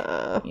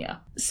 Cleaner. Yeah.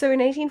 So in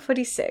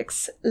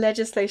 1846,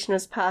 legislation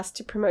was passed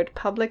to promote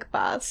public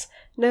baths,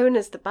 known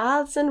as the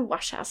Baths and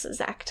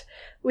Washhouses Act,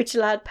 which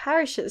allowed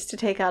parishes to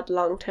take out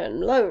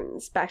long-term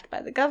loans backed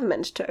by the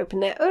government to open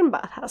their own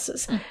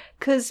bathhouses.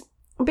 Because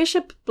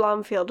Bishop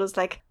Blomfield was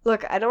like,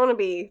 look, I don't want to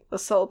be the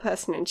sole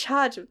person in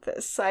charge of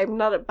this. I'm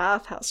not a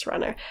bathhouse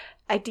runner.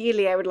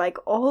 Ideally, I would like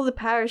all the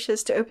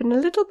parishes to open a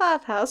little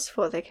bathhouse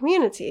for their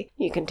community.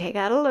 You can take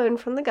out a loan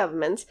from the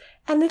government,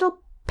 and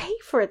it'll pay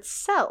for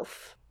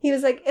itself. He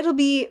was like, it'll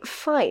be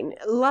fine.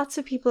 Lots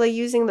of people are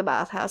using the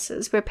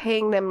bathhouses. We're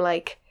paying them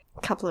like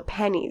a couple of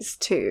pennies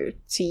to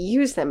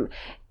use them.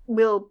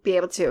 We'll be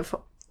able to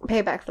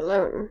pay back the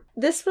loan.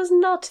 This was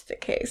not the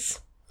case.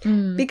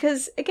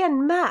 Because,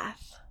 again, math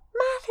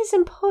is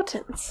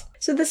important.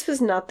 So this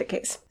was not the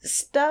case.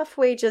 Staff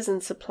wages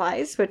and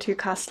supplies were too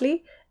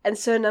costly, and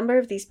so a number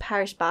of these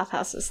parish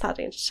bathhouses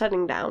started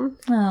shutting down.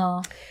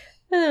 Oh.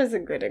 And it was a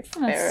good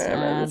experiment.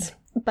 That's sad.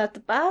 But the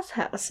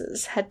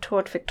bathhouses had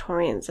taught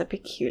Victorians a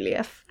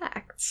peculiar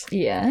fact.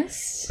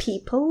 Yes.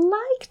 People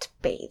liked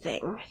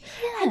bathing.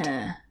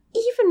 Yeah.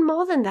 Even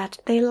more than that,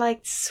 they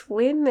liked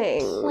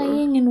swimming.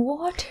 Playing in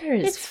water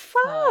is It's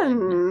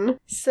fun.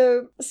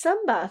 So,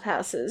 some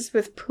bathhouses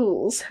with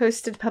pools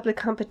hosted public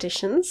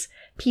competitions.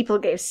 People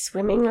gave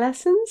swimming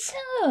lessons.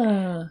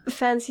 Oh.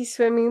 Fancy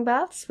swimming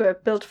baths were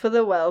built for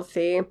the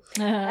wealthy.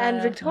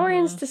 And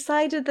Victorians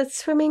decided that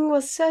swimming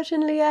was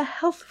certainly a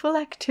healthful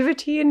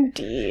activity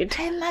indeed.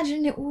 I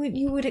imagine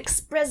you would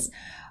express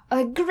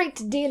a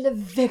great deal of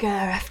vigour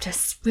after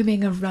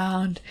swimming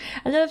around.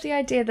 I love the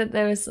idea that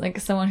there was like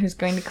someone who's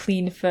going to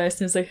clean first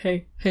and it's like,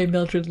 hey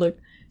Mildred, like,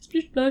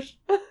 splish splash,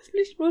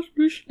 splish splash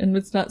splish, and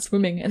would start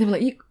swimming. And they were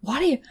like,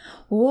 what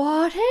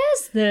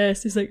is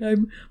this? It's like,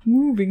 I'm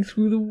moving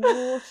through the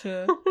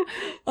water.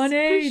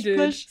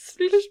 Unaided. Splish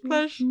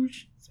splash. Splish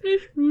splash.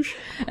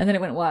 And then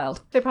it went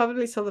wild. They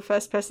probably saw the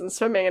first person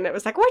swimming and it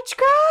was like,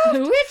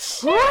 witchcraft!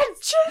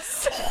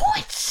 Witches!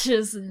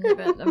 And they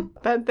burnt them.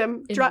 Burnt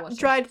them, In the water.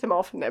 dried them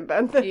off and then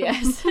burnt them.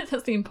 Yes,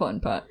 that's the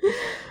important part.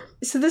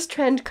 So this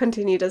trend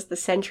continued as the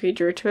century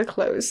drew to a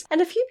close. And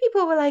a few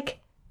people were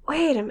like,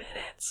 wait a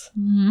minute.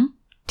 Mm-hmm.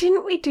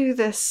 Didn't we do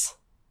this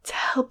to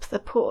help the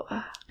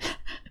poor?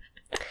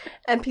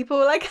 And people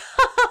were like,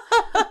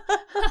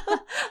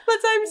 but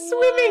I'm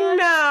swimming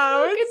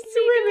now. It's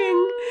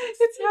swimming.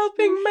 It's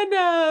helping my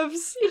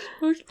nerves.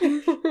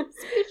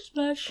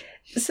 Splash.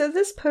 So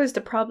this posed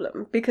a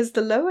problem because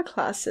the lower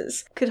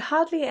classes could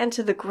hardly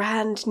enter the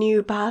grand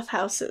new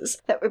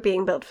bathhouses that were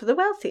being built for the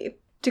wealthy.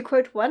 To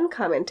quote one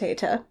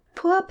commentator,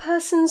 poor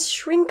persons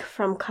shrink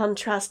from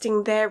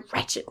contrasting their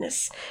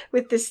wretchedness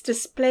with this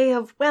display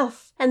of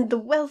wealth and the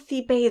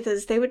wealthy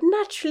bathers they would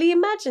naturally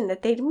imagine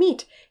that they'd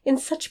meet in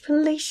such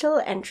palatial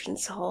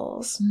entrance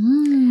halls.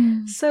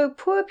 So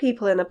poor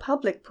people in a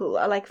public pool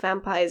are like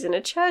vampires in a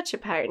church,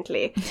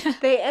 apparently.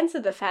 They enter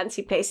the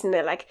fancy place and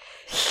they're like,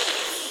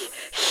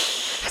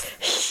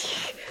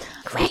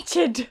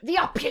 wretched. The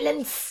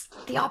opulence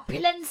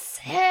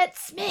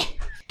hurts me.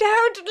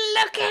 Don't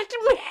look at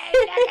me.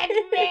 Look at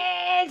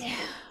me.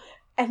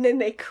 And then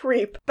they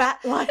creep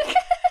bat-like into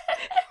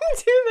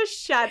the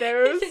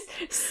shadows.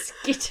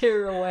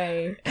 Skitter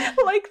away.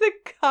 Like the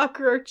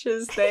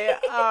cockroaches they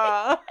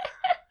are.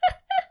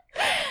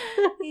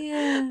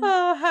 Yeah.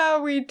 Oh,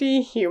 how we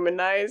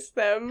dehumanize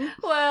them.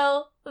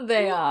 Well,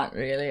 they aren't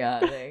really, are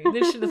they?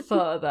 They should have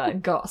thought of that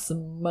and got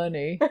some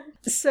money.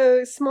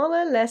 So,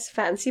 smaller, less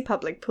fancy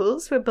public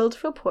pools were built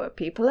for poor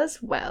people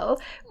as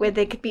well, where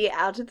they could be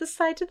out of the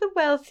sight of the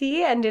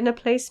wealthy and in a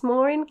place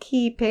more in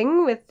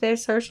keeping with their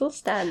social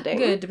standing.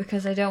 Good,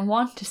 because I don't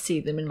want to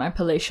see them in my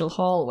palatial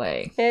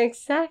hallway.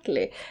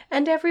 Exactly.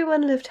 And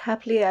everyone lived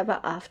happily ever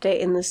after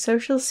in the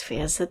social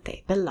spheres that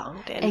they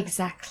belonged in.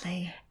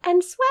 Exactly.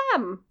 And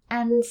swam.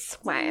 And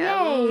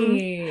Swam.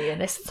 Yay!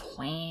 And they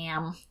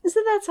swam. So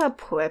that's how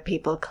poor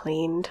people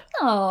cleaned.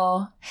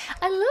 Oh,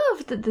 I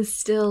love that there's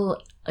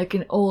still, like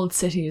in old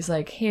cities,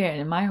 like here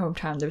in my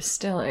hometown, there's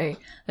still a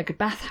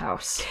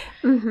bathhouse.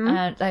 Mm-hmm.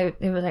 And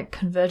they were like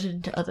converted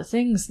into other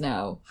things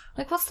now.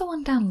 Like, what's the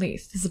one down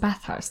Leith? There's a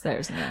bathhouse there,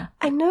 isn't there?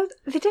 I know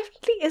there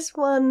definitely is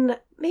one,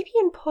 maybe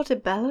in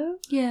Portobello,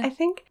 Yeah. I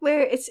think,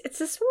 where it's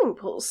the swimming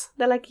pools.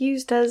 They're like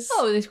used as...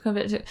 Oh, they've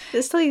converted it.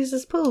 They're still used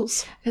as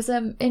pools. Because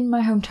in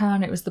my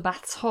hometown, it was the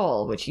Baths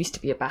Hall, which used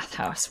to be a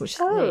bathhouse, which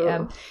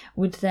they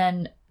would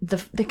then...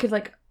 they could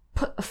like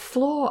put a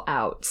floor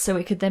out so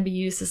it could then be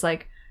used as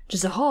like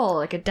just a hall,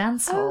 like a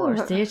dance hall or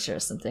a theatre or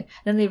something.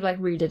 Then they've like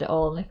redid it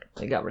all and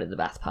they got rid of the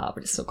bath part,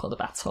 but it's still called the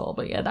Baths Hall.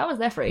 But yeah, that was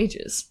there for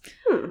ages.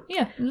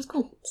 Yeah, it was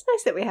cool. It's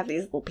nice that we have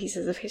these little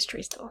pieces of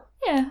history still.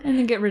 Yeah, and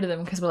then get rid of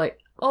them because we're like,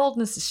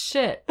 oldness is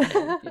shit.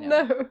 And, you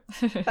know.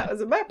 No, that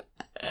was a burp.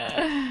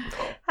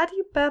 How do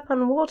you burp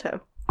on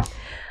water?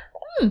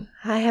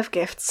 I have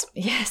gifts.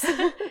 Yes.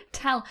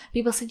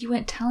 People said you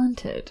weren't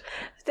talented.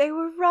 They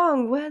were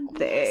wrong, weren't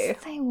they?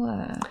 Yes, they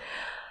were.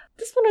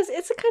 This one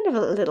it's a kind of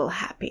a little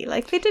happy.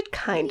 Like, they did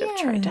kind of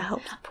try to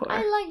help the poor.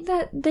 I like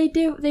that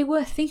they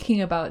were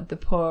thinking about the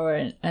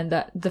poor and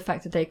that the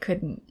fact that they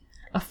couldn't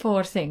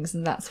afford things,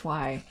 and that's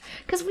why.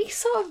 Because we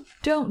sort of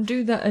don't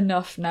do that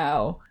enough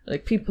now.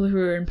 Like, people who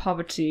are in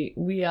poverty,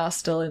 we are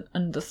still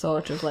under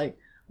thought of like,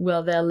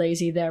 well, they're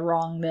lazy, they're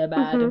wrong, they're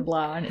bad, and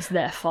blah, and it's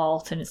their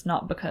fault, and it's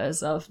not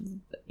because of,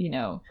 you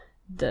know,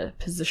 the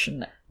position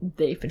that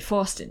they've been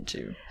forced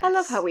into. I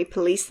love how we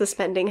police the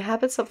spending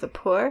habits of the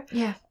poor.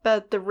 Yeah.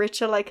 But the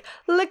rich are like,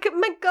 look at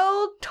my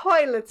gold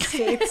toilet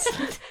seats.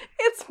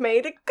 It's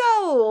made of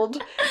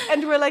gold.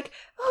 And we're like,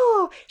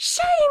 oh,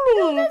 shiny.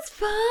 Oh, that's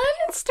fun.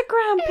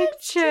 Instagram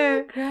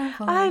picture.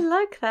 Instagram. I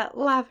like that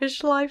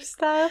lavish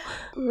lifestyle.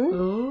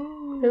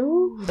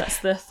 Ooh. That's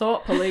the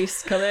thought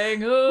police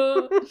coming.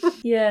 Ooh.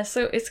 Yeah,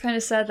 so it's kind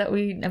of sad that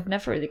we have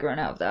never really grown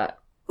out of that.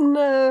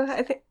 No,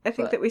 I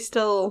think that we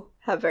still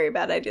have very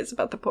bad ideas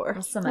about the poor.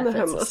 Well, some and the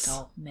efforts are homeless.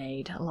 still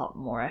made, a lot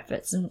more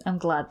efforts, and I'm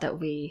glad that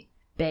we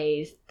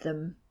bathed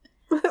them.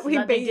 We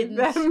that they bathe didn't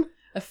them.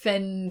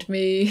 offend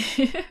me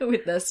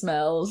with their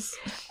smells.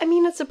 I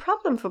mean, it's a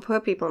problem for poor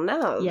people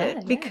now.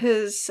 Yeah.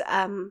 Because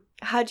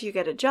how do you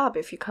get a job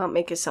if you can't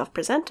make yourself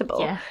presentable?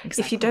 Yeah,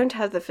 exactly. If you don't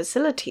have the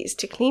facilities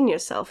to clean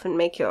yourself and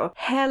make your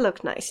hair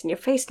look nice and your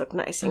face look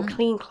nice and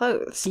clean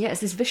clothes. Yeah,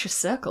 it's this vicious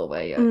circle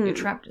where you're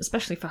trapped,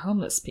 especially for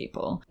homeless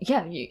people.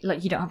 Yeah, you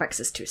don't have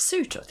access to a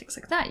suit or things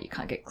like that. You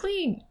can't get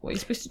clean. What are you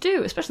supposed to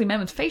do? Especially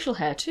men with facial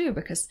hair too,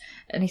 because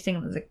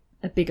anything with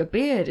a bigger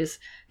beard is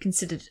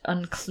considered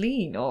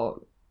unclean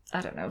or,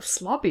 I don't know,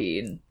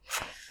 slobby.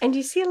 And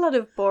you see a lot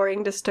of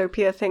boring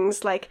dystopia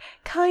things like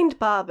Kind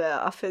Barber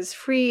offers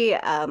free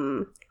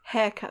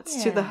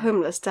haircuts to the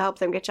homeless to help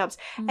them get jobs.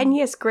 And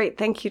yes, great,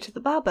 thank you to the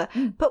barber.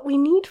 But we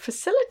need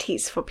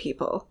facilities for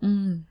people.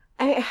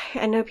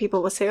 I know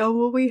people will say, oh,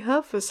 well, we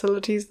have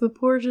facilities, the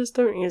poor just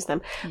don't use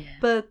them. Yeah.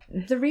 But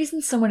the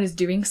reason someone is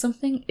doing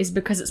something is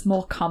because it's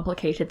more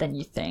complicated than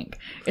you think.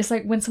 It's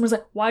like when someone's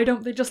like, why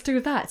don't they just do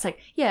that? It's like,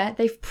 yeah,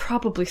 they've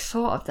probably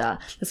thought of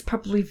that. There's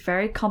probably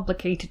very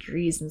complicated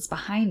reasons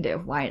behind it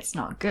of why it's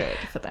not good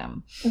for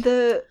them.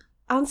 the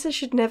answer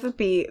should never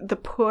be the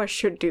poor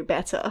should do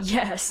better.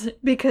 Yes.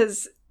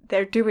 Because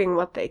they're doing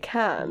what they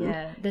can.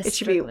 Yeah, they're it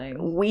should struggling. be,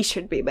 we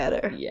should be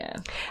better. Yeah.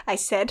 I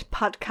said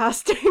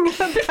podcasting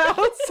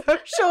about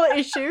social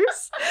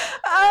issues.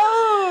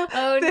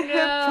 Oh, the no.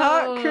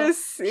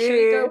 hypocrisy. Should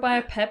we go buy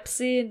a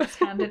Pepsi and just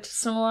hand it to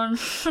someone?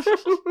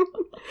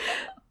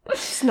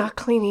 It's not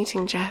clean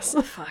eating, Jess.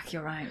 Fuck,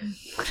 you're right.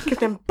 Give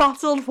them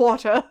bottled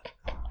water.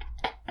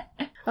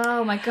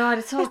 Oh my god,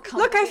 it's all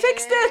Look, I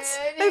fixed it!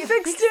 I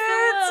fixed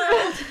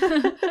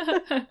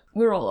it!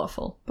 We're all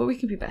awful, but we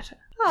can be better.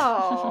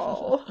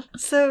 Oh.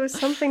 So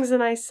some things are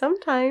nice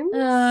sometimes.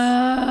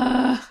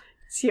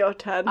 It's your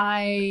turn.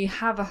 I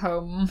have a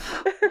home,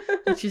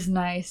 which is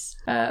nice.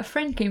 A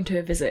friend came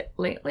to visit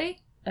lately.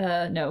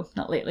 No,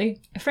 not lately.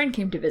 A friend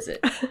came to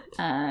visit,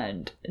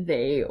 and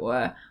we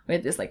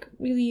had this like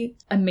really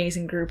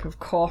amazing group of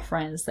core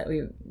friends that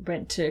we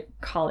went to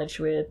college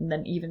with, and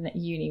then even at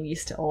uni we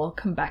used to all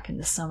come back in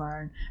the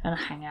summer and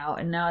hang out.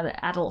 And now that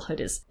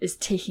adulthood is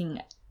taking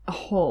a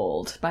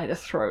hold by the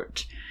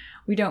throat,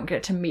 we don't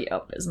get to meet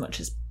up as much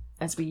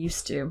as we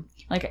used to.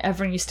 Like,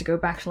 everyone used to go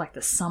back to, like,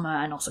 the summer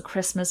and also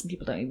Christmas, and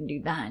people don't even do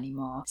that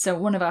anymore. So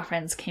one of our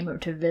friends came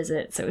up to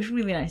visit, so it was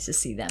really nice to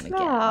see them again.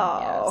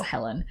 Aww. Yeah, it's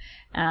Helen.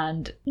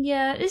 And,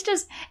 yeah, it's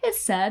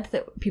sad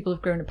that people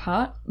have grown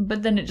apart,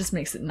 but then it just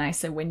makes it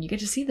nicer when you get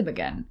to see them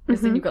again.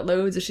 Because then you've got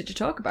loads of shit to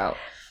talk about.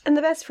 And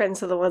the best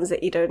friends are the ones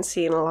that you don't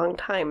see in a long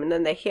time, and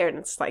then they're here, and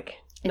it's like...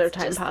 No It's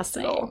time just passed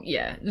the at all. same.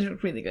 Yeah, it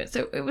was really good.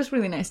 So it was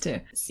really nice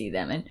to see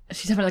them. And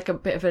she's having like a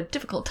bit of a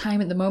difficult time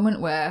at the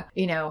moment where,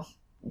 you know,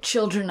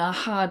 children are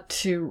hard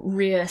to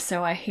rear,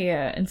 so I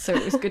hear. And so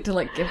it was good to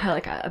like give her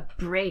like a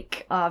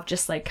break of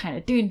just like kind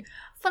of doing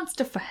fun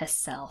stuff for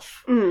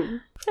herself.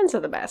 Friends are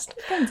the best.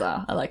 Friends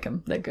are. I like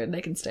them. They're good.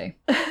 They can stay.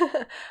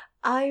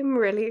 I'm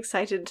really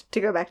excited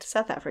to go back to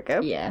South Africa.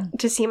 Yeah.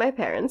 To see my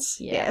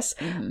parents. Yeah. Yes.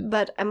 Mhm.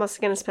 But I'm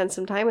also going to spend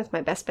some time with my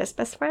best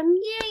friend.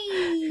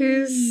 Yay!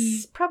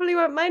 Who's probably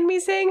won't mind me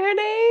saying her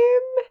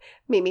name.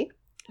 Mimi.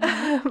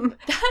 I love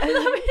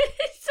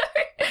it.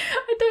 Sorry.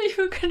 I thought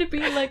you were going to be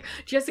like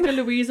Jessica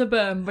Louisa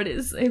Byrne, but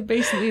it's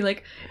basically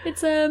like,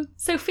 it's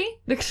Sophie.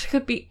 It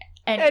could be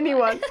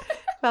anyone.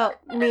 Well,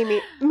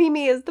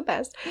 Mimi is the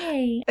best.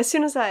 Yay. As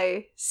soon as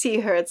I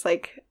see her, it's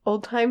like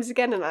old times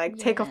again, and I like,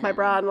 take off my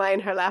bra and lie in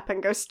her lap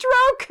and go,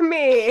 stroke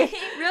me!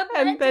 Rub my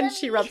And then tummy.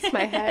 she rubs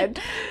my head.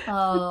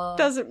 Oh.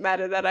 Doesn't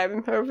matter that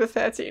I'm over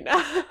 30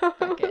 now.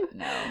 Okay,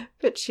 no.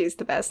 But she's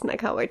the best, and I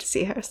can't wait to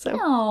see her, so...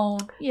 Oh,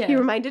 yeah. You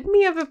reminded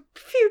me of a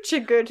future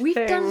good We've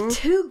thing. done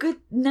too good.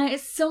 No,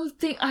 it's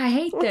something. I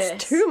hate this.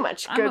 It's too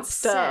much I'm good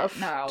upset. stuff.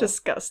 No.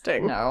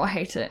 Disgusting. No, I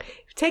hate it.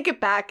 Take it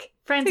back.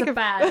 Friends Think are of-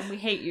 bad and we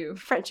hate you.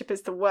 Friendship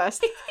is the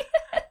worst.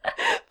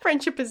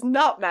 Friendship is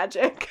not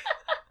magic.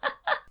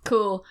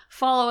 Cool.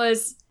 Follow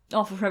us.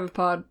 Awful Forever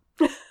Pod.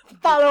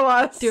 Follow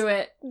us. Do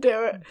it.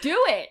 Do it. Do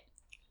it.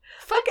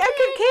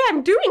 Okay,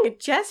 I'm doing it,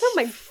 Jess. Oh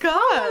my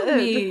god. Follow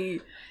me.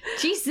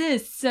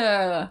 Jesus.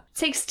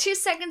 Takes 2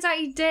 seconds out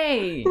of your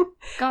day.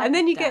 God And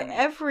then you damn get it.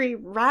 every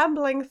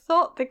rambling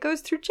thought that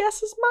goes through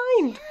Jess's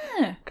mind.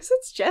 Yeah. Because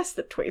it's Jess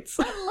that tweets.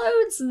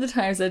 Loads of the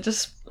times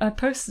I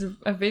posted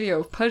a video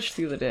of Pudge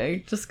the other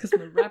day just because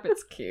my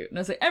rabbit's cute. And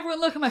I was like, everyone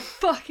look at my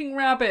fucking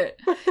rabbit.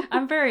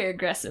 I'm very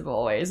aggressive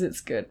always.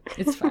 It's good.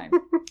 It's fine.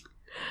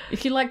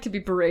 If you like to be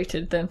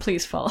berated, then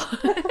please follow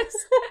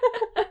us.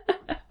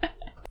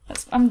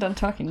 I'm done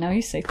talking now.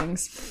 You say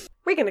things.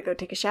 We're gonna go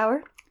take a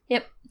shower.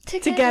 Yep.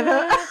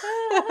 Together.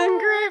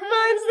 Great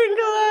minds think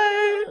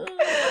alike.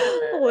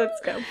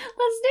 Let's go. Let's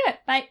do it.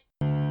 Bye.